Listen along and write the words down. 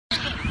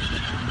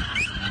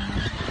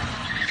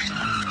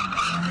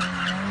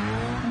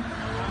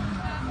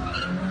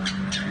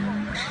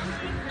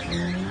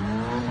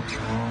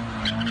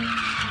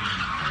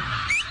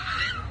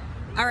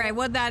Okay,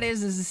 what that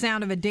is the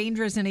sound of a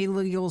dangerous and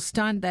illegal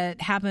stunt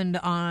that happened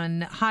on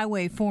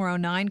Highway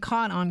 409,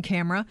 caught on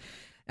camera.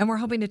 And we're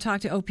hoping to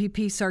talk to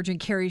OPP Sergeant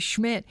Kerry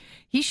Schmidt.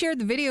 He shared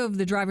the video of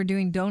the driver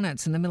doing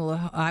donuts in the middle of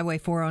Highway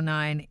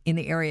 409 in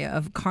the area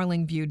of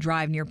Carlingview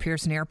Drive near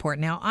Pearson Airport.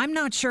 Now, I'm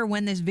not sure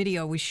when this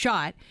video was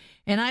shot,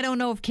 and I don't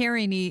know if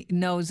Kerry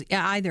knows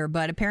either,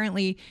 but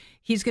apparently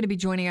he's going to be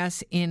joining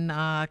us in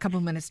a couple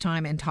of minutes'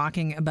 time and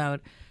talking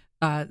about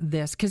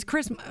this. Because,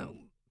 Chris,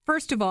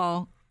 first of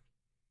all,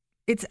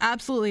 it's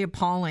absolutely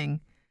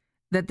appalling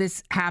that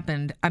this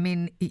happened. I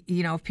mean,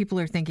 you know, if people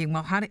are thinking,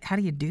 well, how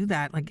do you do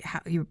that? Like,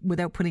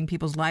 without putting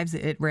people's lives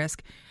at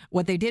risk?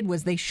 What they did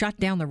was they shut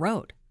down the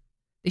road.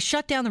 They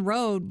shut down the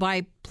road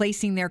by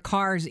placing their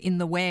cars in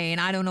the way. And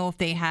I don't know if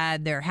they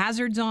had their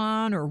hazards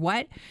on or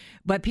what,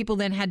 but people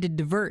then had to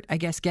divert, I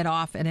guess, get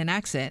off at an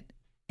exit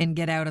and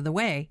get out of the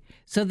way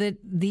so that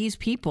these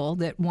people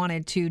that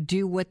wanted to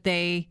do what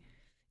they,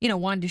 you know,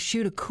 wanted to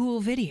shoot a cool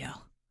video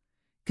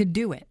could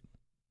do it.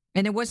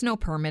 And there was no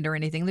permit or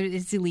anything.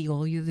 It's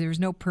illegal. There's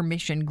no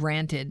permission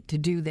granted to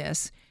do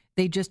this.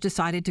 They just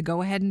decided to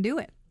go ahead and do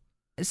it.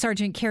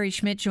 Sergeant Kerry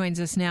Schmidt joins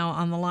us now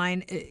on the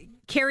line.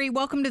 Kerry,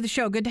 welcome to the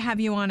show. Good to have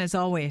you on as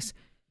always.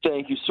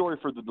 Thank you. Sorry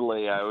for the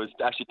delay. I was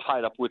actually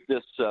tied up with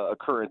this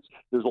occurrence.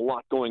 There's a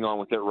lot going on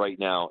with it right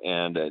now,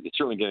 and it's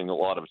certainly getting a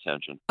lot of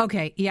attention.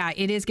 Okay, yeah,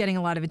 it is getting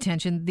a lot of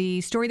attention. The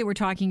story that we're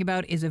talking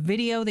about is a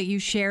video that you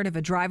shared of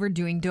a driver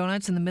doing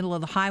donuts in the middle of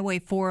the Highway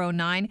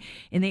 409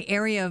 in the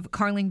area of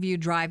Carlingview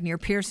Drive near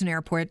Pearson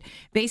Airport.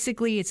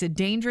 Basically, it's a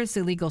dangerous,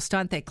 illegal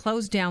stunt that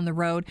closed down the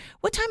road.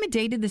 What time of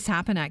day did this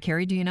happen at,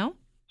 Kerry? Do you know?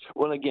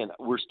 Well, again,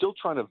 we're still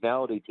trying to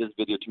validate this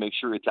video to make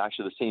sure it's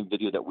actually the same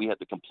video that we had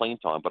the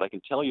complaint on. But I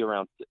can tell you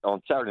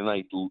on Saturday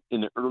night,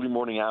 in the early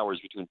morning hours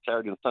between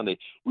Saturday and Sunday,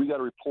 we got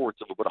reports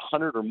of about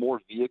 100 or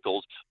more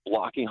vehicles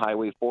blocking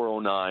Highway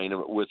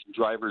 409 with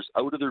drivers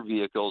out of their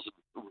vehicles,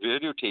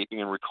 videotaping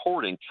and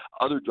recording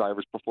other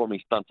drivers performing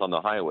stunts on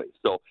the highway.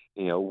 So,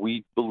 you know,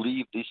 we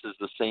believe this is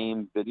the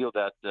same video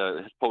that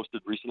has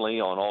posted recently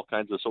on all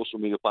kinds of social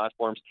media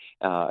platforms.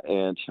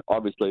 And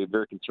obviously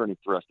very concerning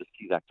for us to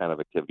see that kind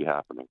of activity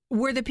happening.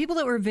 Were the people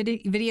that were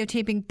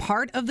videotaping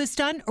part of the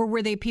stunt, or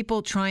were they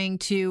people trying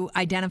to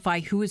identify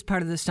who was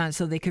part of the stunt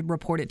so they could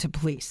report it to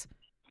police?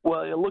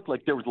 Well, it looked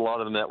like there was a lot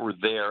of them that were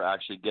there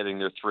actually getting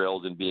their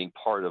thrills and being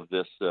part of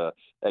this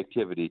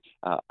activity.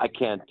 I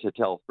can't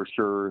tell for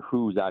sure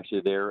who's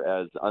actually there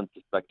as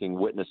unsuspecting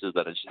witnesses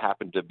that just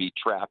happened to be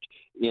trapped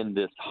in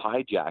this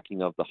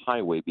hijacking of the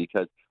highway,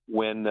 because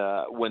when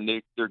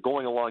they're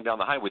going along down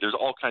the highway, there's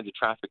all kinds of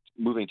traffic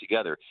moving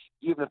together.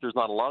 Even if there's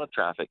not a lot of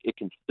traffic, it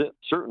can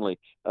certainly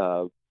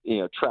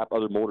trap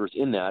other motors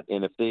in that.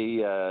 And if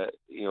they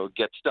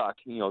get stuck,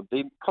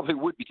 they probably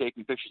would be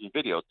taking pictures and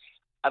videos.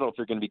 I don't know if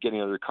they're going to be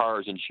getting other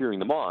cars and cheering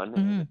them on.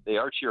 Mm-hmm. If they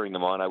are cheering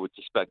them on, I would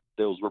suspect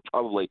those were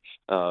probably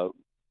part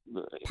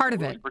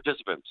of it.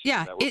 Participants.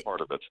 Yeah, that were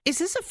part of it. Is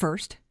this a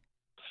first?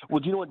 Well,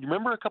 do you know what? You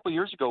remember a couple of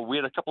years ago, we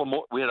had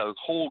a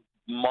whole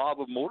mob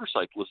of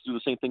motorcyclists do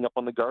the same thing up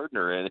on the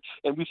Gardner, and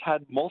we've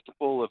had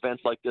multiple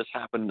events like this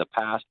happen in the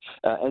past,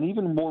 and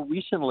even more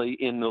recently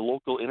in the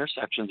local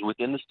intersections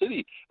within the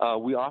city.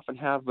 We often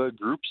have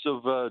groups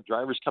of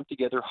drivers come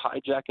together,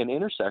 hijack an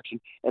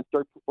intersection, and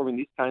start performing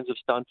these kinds of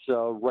stunts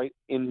right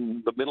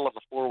in the middle of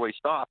a four-way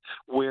stop,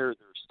 where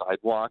there's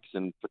sidewalks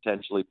and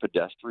potentially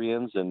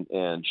pedestrians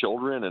and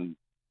children and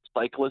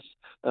cyclists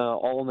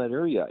all in that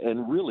area.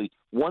 And really,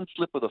 one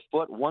slip of the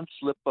foot, one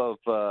slip of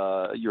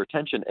your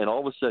attention, and all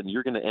of a sudden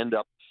you're going to end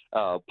up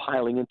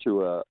piling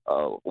into a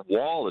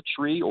wall, a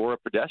tree, or a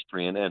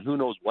pedestrian, and who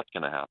knows what's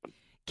going to happen.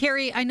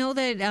 Kerry, I know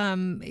that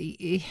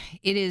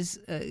it is,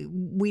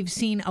 we've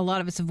seen, a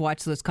lot of us have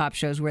watched those cop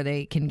shows where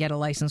they can get a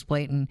license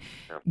plate and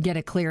get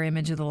a clear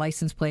image of the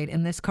license plate,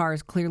 and this car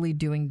is clearly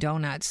doing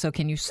donuts. So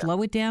can you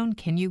slow it down?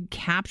 Can you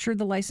capture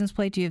the license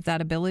plate? Do you have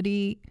that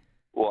ability?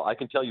 Well, I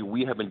can tell you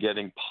we have been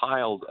getting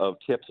piles of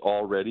tips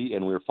already,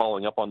 and we're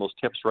following up on those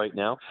tips right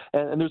now.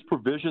 And there's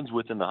provisions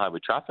within the Highway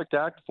Traffic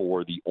Act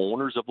for the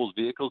owners of those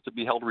vehicles to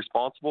be held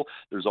responsible.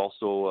 There's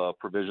also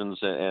provisions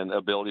and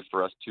ability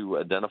for us to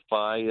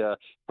identify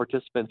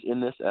participants in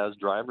this as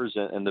drivers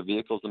and the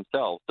vehicles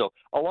themselves. So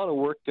a lot of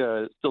work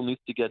still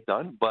needs to get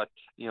done, but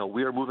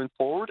we are moving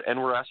forward, and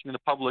we're asking the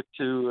public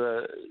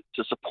to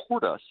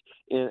support us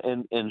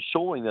in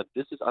showing that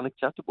this is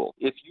unacceptable.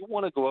 If you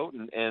want to go out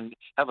and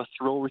have a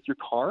thrill with your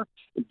car,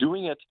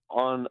 doing it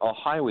on a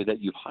highway that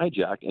you've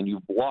hijacked and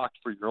you've blocked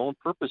for your own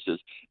purposes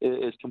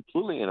is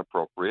completely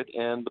inappropriate,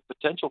 and the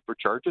potential for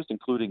charges,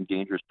 including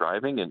dangerous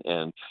driving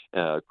and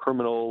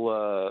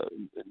criminal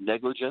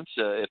negligence,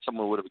 if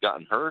someone would have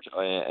gotten hurt,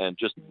 and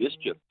just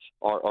mischief,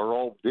 are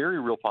all very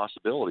real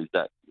possibilities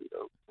that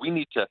we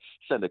need to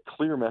send a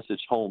clear message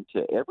home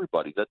to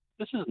everybody that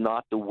this is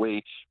not the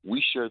way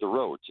we share the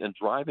roads, and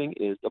driving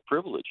is a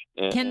privilege.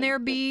 Can there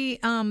be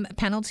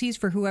penalties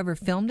for whoever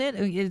filmed it?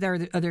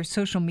 Are there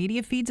social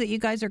media feeds that you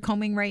guys are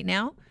combing right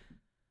now?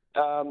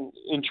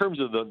 In terms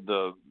of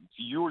the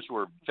viewers who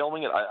are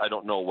filming it, I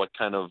don't know what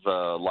kind of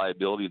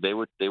liability they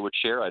would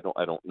share. I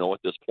don't know at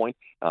this point.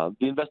 The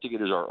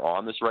investigators are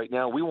on this right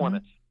now. We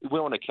want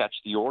to catch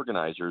the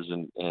organizers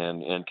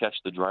and catch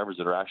the drivers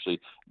that are actually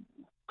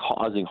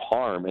causing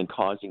harm and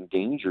causing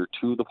danger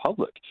to the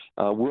public.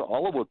 We're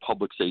all about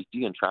public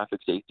safety and traffic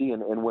safety,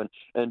 and when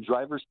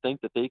drivers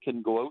think that they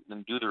can go out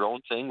and do their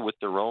own thing with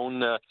their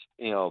own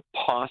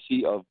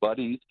posse of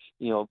buddies,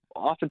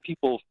 often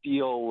people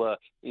feel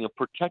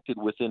protected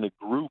within a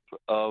group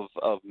of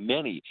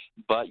many,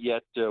 but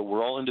yet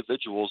we're all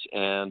individuals,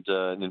 and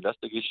an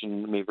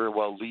investigation may very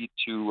well lead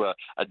to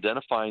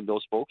identifying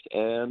those folks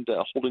and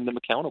holding them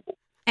accountable.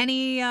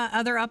 Any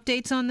other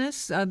updates on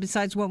this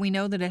besides what we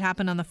know that it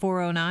happened on the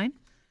 409?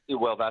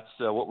 Well, that's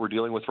what we're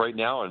dealing with right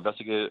now.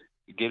 Investigators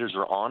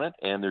are on it,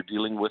 and they're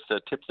dealing with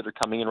tips that are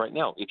coming in right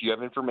now. If you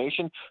have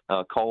information,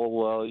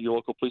 call your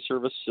local police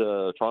service,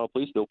 Toronto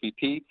Police, the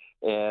OPP,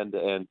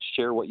 and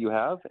share what you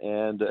have.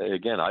 And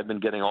again, I've been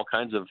getting all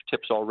kinds of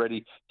tips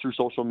already through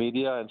social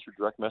media and through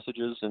direct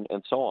messages and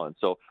so on.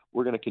 So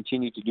we're going to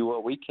continue to do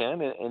what we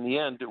can. And in the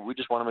end, we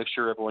just want to make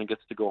sure everyone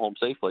gets to go home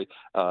safely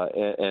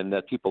and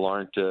that people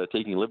aren't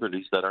taking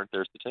liberties that aren't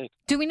theirs to take.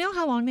 Do we know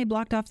how long they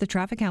blocked off the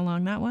traffic, how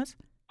long that was?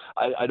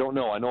 I don't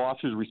know. I know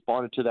officers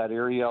responded to that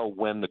area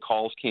when the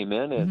calls came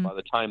in, and by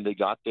the time they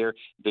got there,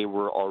 they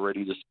were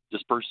already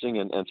dispersing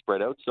and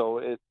spread out. So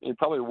it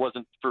probably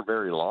wasn't for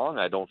very long.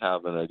 I don't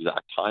have an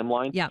exact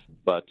timeline. Yeah.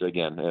 But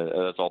again,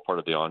 that's all part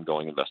of the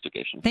ongoing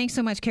investigation. Thanks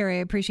so much, Kerry.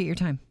 I appreciate your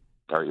time.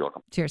 All right, you're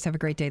welcome. Cheers. Have a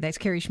great day. That's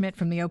Kerry Schmidt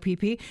from the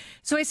OPP.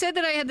 So I said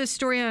that I had this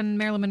story on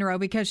Marilyn Monroe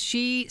because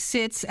she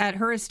sits at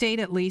her estate,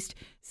 at least,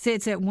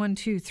 sits at 1,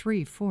 2,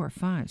 3, 4,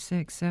 5,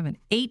 6, 7,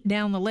 8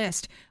 down the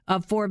list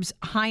of Forbes'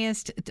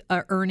 highest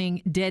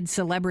earning dead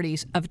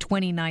celebrities of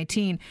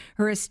 2019.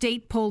 Her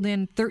estate pulled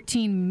in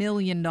 $13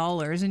 million.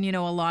 And,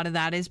 a lot of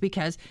that is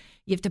because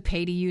you have to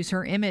pay to use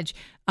her image.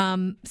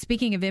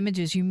 Speaking of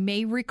images, you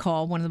may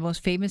recall one of the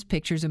most famous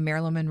pictures of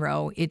Marilyn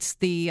Monroe. It's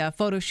the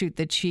photo shoot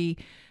that she...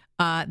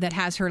 that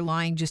has her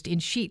lying just in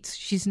sheets.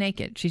 She's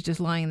naked. She's just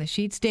lying in the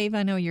sheets. Dave,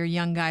 I know you're a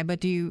young guy,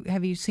 but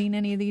have you seen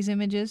any of these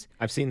images?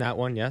 I've seen that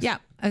one, yes. Yeah,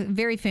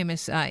 very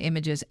famous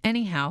images.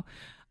 Anyhow,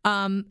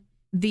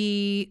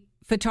 the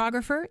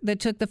photographer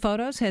that took the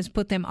photos has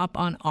put them up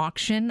on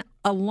auction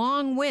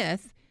along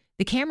with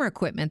the camera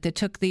equipment that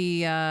took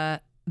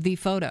the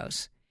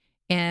photos.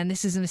 And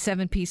this is in a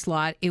 7-piece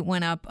lot. It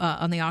went up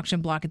on the auction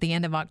block at the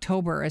end of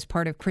October as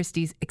part of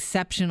Christie's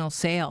exceptional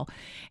sale.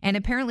 And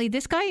apparently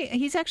this guy,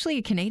 he's actually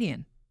a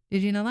Canadian.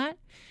 Did you know that?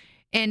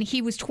 And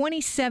he was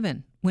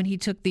 27 when he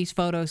took these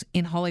photos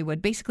in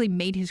Hollywood, basically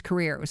made his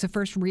career. It was the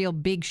first real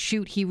big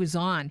shoot he was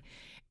on.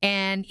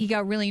 And he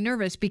got really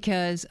nervous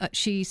because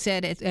she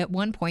said at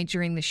one point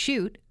during the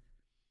shoot,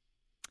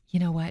 you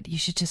know what, you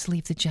should just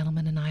leave the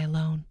gentleman and I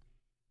alone.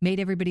 Made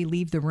everybody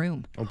leave the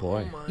room. Oh,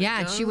 boy.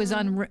 Yeah, she was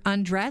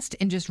undressed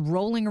and just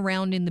rolling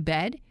around in the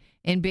bed.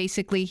 And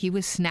basically, he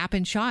was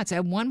snapping shots.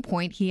 At one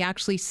point, he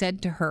actually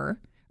said to her,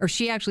 or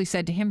she actually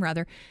said to him,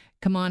 rather,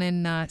 come on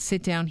and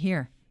sit down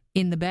here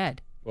in the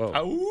bed. Whoa.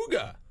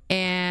 Auga.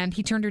 And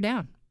he turned her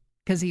down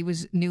because he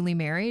was newly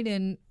married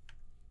and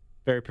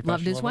very professional.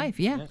 Loved his wife,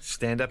 yeah.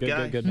 Stand-up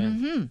guy. Good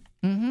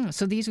man.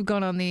 So these have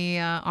gone on the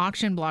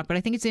auction block. But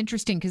I think it's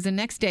interesting because the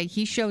next day,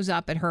 he shows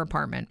up at her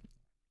apartment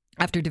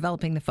after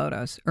developing the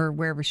photos, or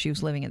wherever she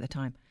was living at the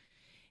time.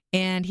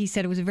 And he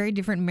said it was a very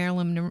different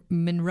Marilyn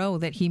Monroe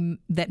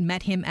that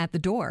met him at the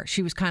door.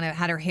 She was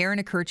had her hair in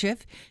a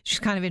kerchief. She's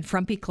kind of in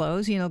frumpy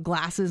clothes,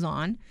 glasses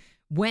on.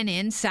 Went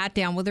in, sat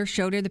down with her,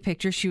 showed her the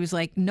picture. She was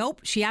like,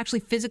 nope. She actually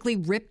physically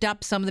ripped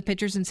up some of the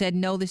pictures and said,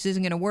 no, this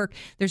isn't going to work.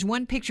 There's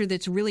one picture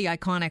that's really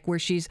iconic where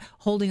she's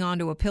holding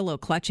onto a pillow,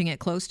 clutching it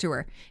close to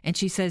her. And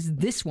she says,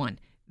 this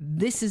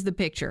is the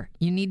picture.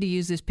 You need to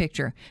use this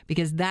picture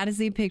because that is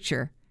the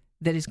picture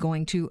that is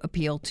going to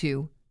appeal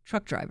to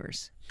truck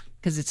drivers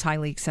because it's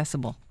highly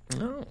accessible.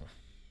 Oh.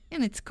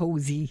 And it's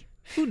cozy.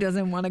 Who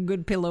doesn't want a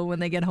good pillow when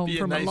they get home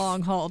from a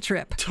long haul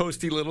trip?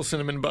 Toasty little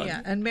cinnamon bun.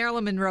 Yeah, and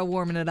Marilyn Monroe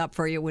warming it up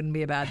for you wouldn't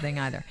be a bad thing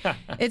either.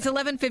 It's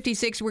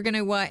 11:56. We're going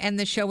to end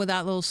the show with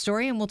that little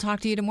story, and we'll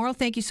talk to you tomorrow.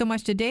 Thank you so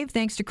much to Dave.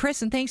 Thanks to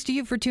Chris, and thanks to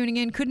you for tuning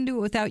in. Couldn't do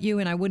it without you,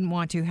 and I wouldn't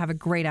want to. Have a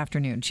great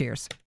afternoon. Cheers.